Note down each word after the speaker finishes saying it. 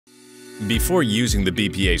Before using the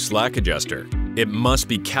BPA slack adjuster, it must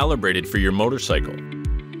be calibrated for your motorcycle.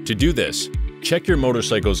 To do this, check your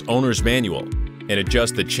motorcycle's owner's manual and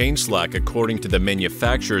adjust the chain slack according to the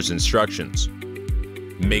manufacturer's instructions.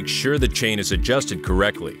 Make sure the chain is adjusted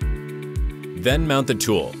correctly. Then mount the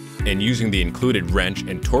tool and using the included wrench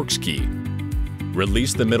and Torx key,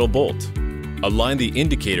 release the middle bolt. Align the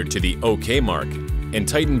indicator to the OK mark and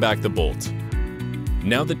tighten back the bolt.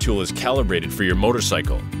 Now the tool is calibrated for your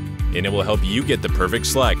motorcycle, and it will help you get the perfect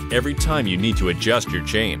slack every time you need to adjust your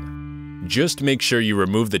chain. Just make sure you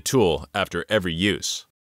remove the tool after every use.